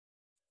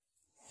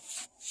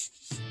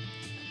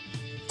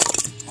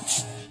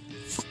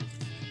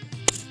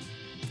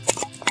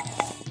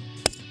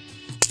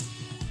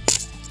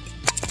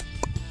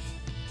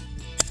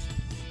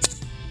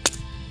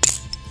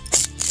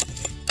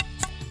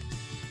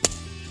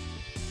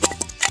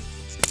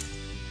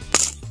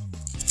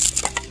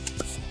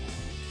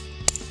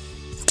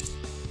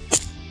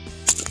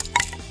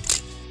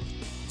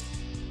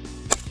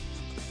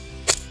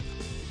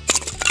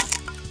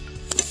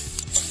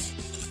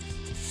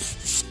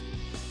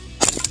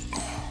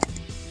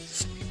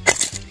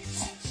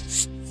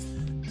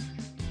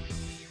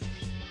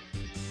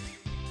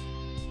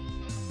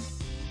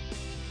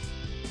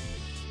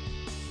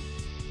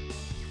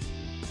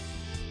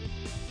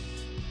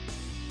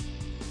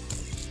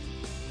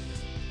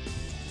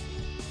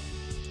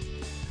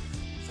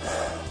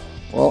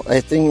Well,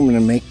 I think I'm going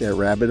to make that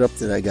rabbit up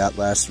that I got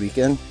last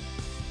weekend.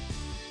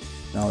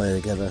 Now that I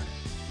gotta,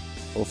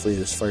 hopefully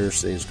this fire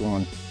stays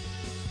going.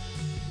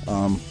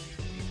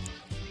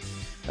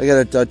 I got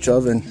a Dutch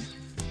oven,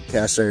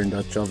 cast iron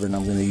Dutch oven.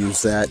 I'm going to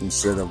use that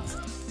instead of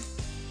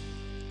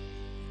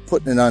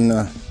putting it on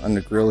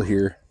the grill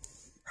here.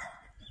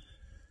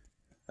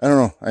 I don't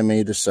know. I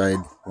may decide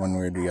one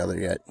way or the other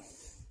yet.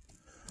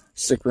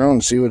 Stick around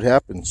and see what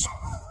happens.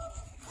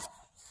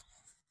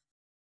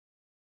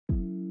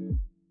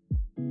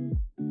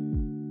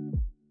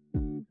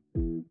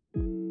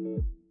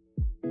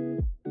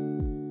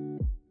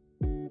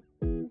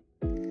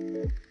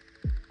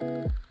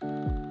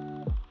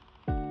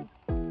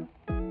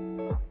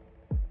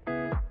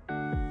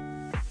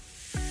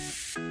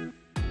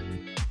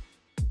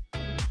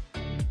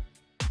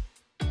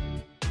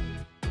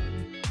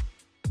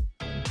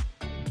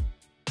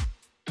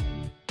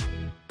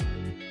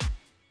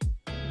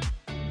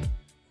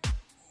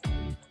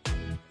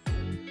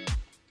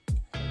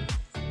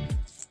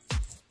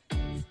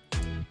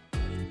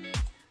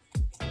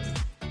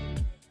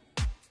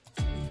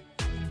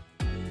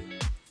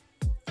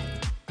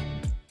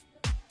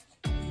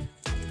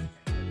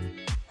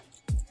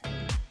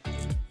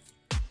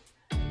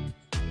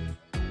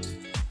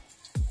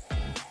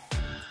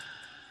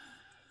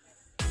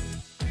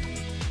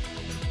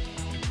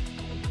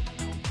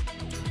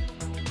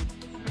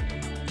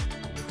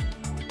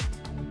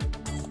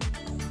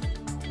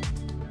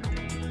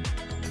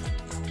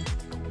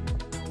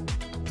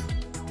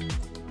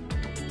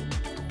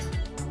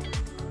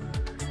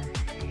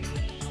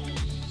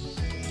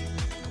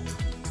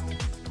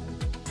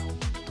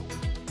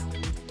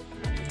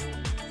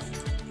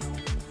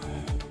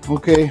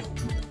 Okay,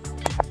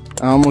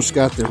 I almost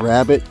got the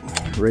rabbit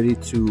ready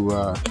to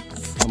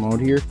come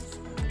out here.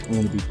 I'm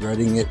going to be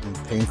breading it in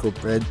panko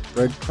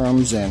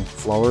breadcrumbs and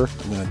flour.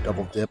 I'm going to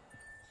double dip.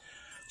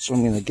 So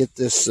I'm going to get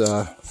this,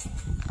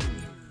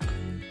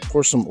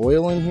 pour some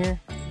oil in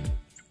here.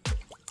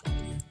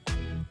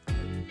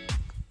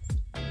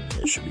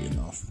 That should be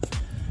enough.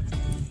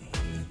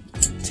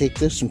 Take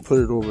this and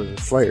put it over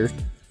the fire.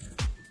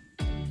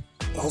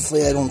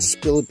 Hopefully I don't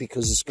spill it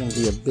because it's going to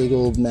be a big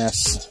old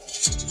mess.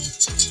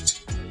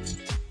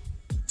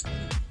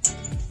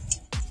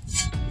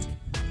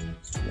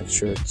 Make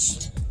sure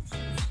it's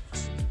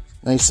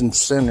nice and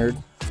centered.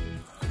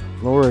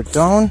 Lower it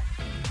down.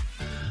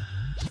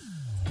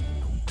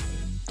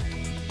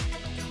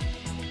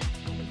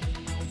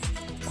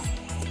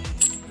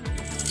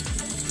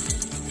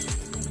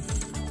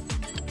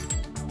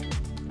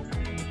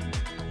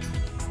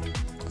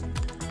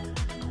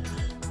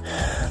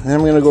 Then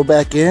I'm going to go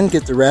back in,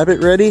 get the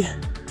rabbit ready,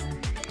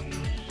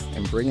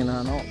 and bring it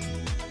on out.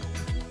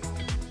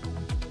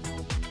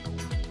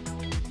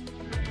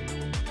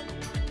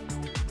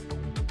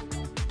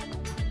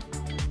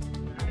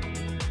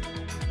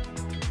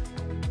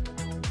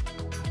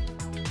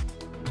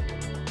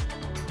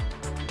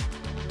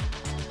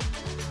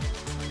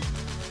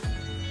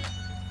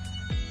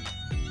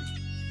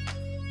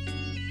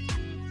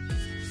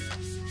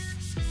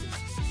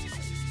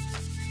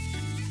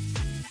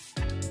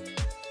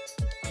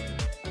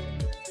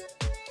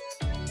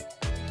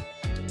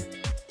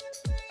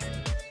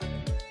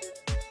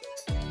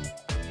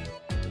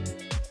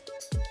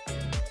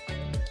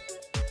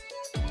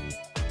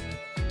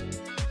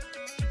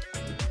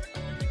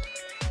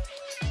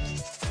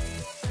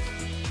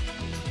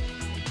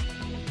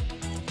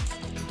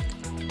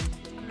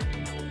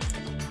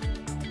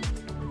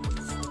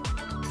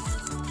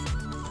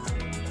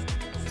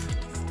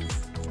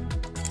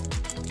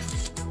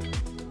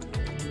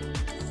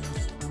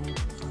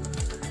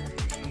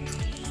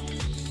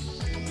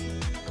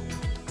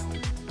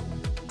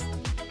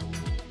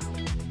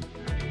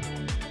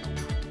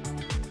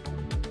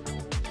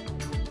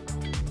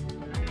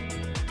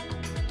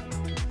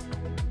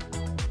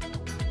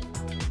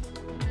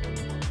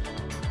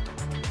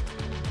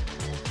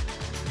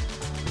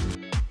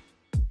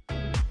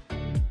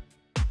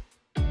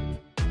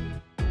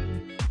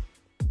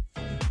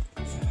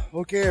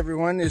 Okay,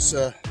 everyone, it's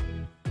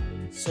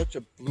such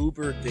a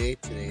bluebird day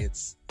today.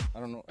 I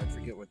don't know, I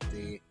forget what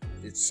day.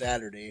 It's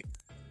Saturday,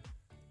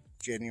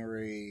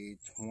 January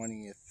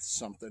 20th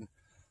something.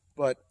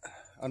 But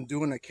I'm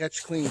doing a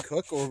catch clean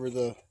cook over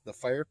the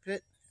fire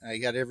pit. I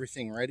got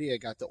everything ready. I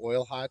got the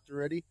oil hot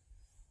already.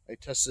 I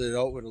tested it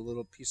out with a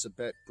little piece of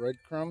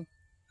breadcrumb,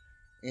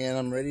 and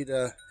I'm ready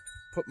to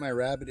put my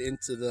rabbit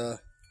into the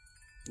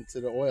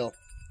oil.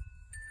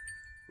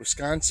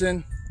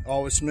 Wisconsin,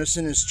 all it's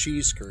missing is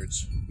cheese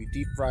curds. We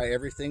deep fry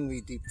everything.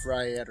 We deep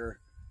fry at our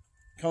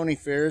county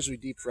fairs. We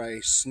deep fry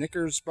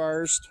Snickers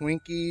bars,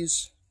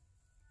 Twinkies,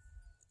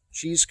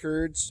 cheese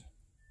curds.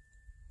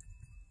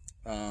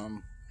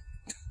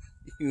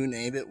 You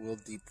name it, we'll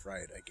deep fry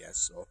it, I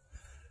guess. So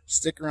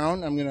stick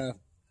around. I'm gonna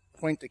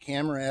point the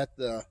camera at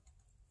the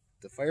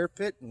fire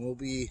pit, and we'll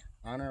be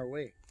on our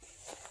way.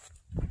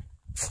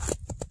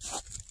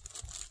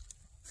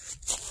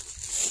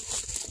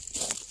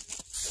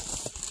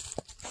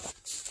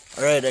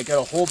 Alright, I got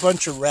a whole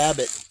bunch of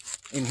rabbit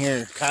in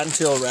here,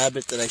 cottontail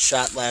rabbit that I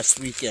shot last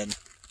weekend.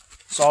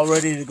 It's all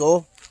ready to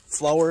go.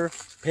 Flour,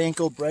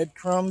 panko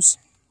breadcrumbs,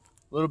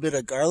 a little bit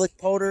of garlic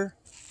powder,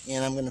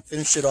 and I'm going to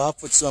finish it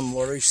off with some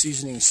Lawry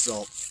seasoning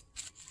salt.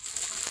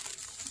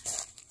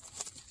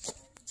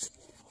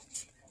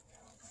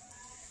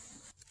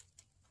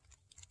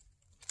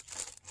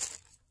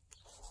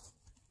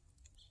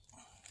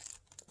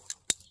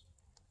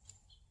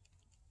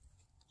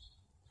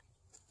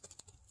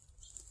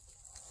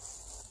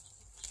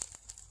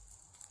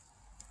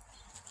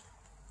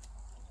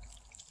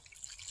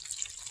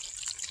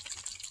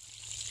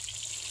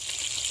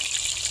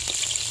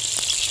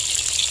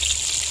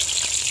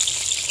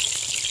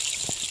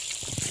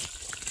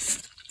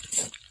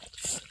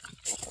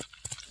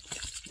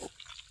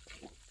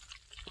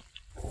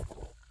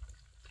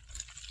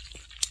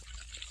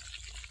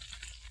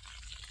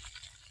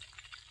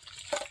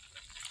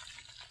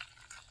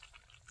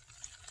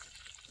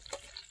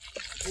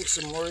 Take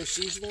some Lawry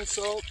seasoning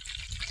salt.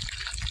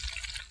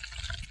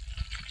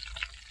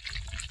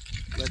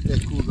 Let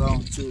that cool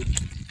down too.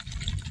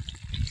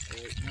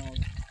 Alright, now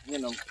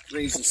I'm going to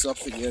raise this up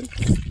again.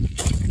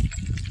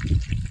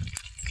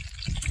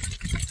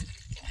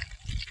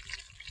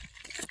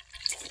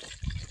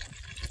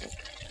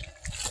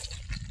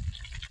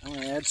 I'm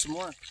going to add some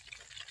more.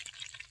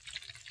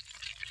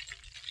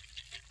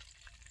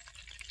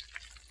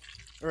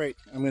 Alright,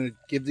 I'm going to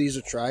give these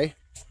a try.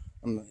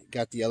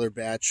 Got the other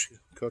batch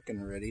cooking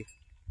already.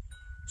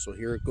 So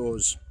here it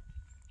goes.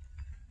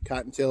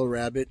 Cottontail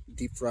rabbit,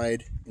 deep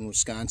fried in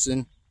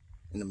Wisconsin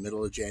in the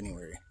middle of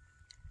January.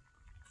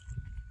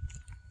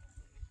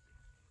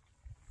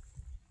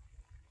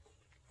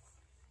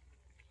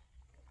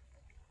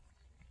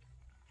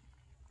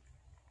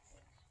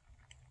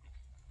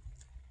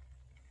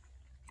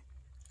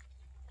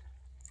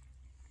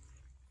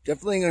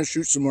 Definitely going to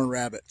shoot some more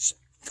rabbits.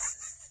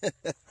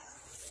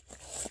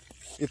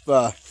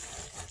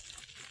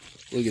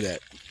 Look at that.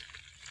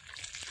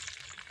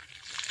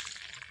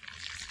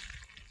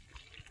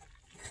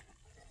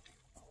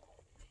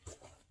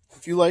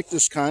 If you like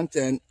this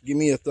content, give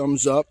me a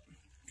thumbs up.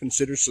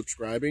 Consider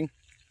subscribing.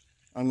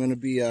 I'm going to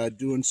be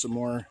doing some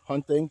more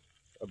hunting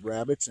of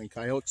rabbits and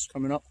coyotes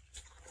coming up.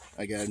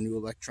 I got a new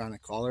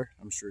electronic collar.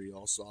 I'm sure you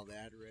all saw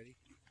that already.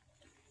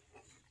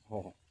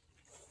 Oh.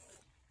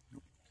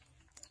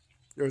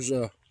 There's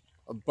a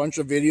bunch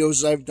of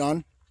videos I've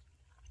done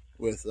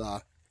with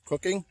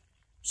cooking,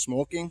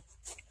 smoking,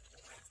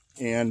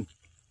 and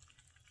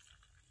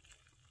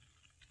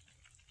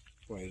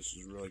boy, this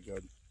is really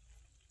good.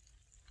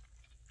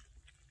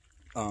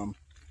 I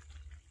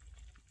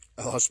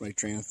lost my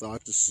train of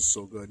thought. This is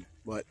so good,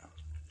 but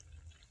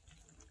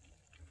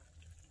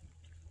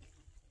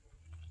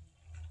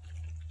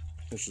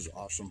this is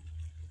awesome.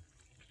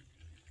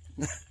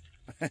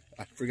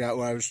 I forgot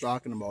what I was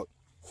talking about.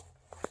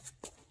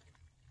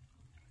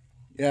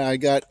 Yeah, I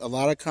got a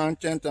lot of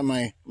content on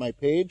my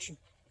page.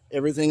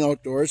 Everything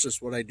outdoors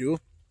is what I do.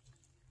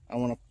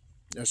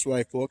 That's what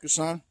I focus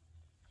on,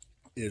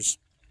 is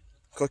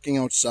cooking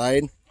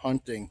outside,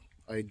 hunting.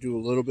 I do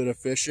a little bit of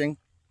fishing,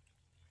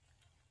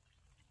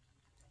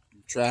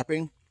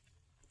 trapping,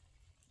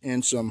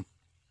 and some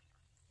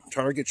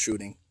target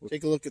shooting. We'll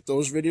take a look at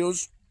those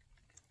videos,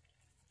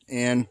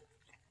 and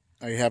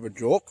I have a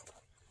joke.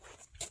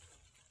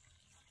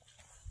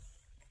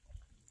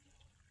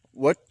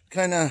 What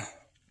kind of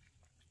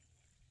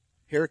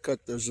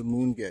haircut does the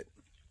moon get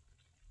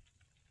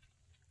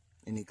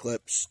in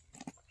eclipse?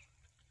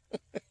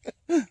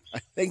 I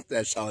think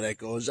that's how that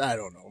goes. I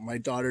don't know. My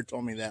daughter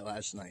told me that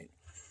last night.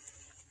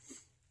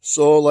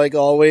 So, like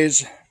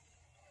always,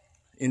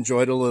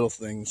 enjoy the little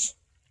things.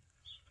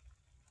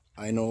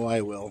 I know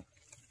I will.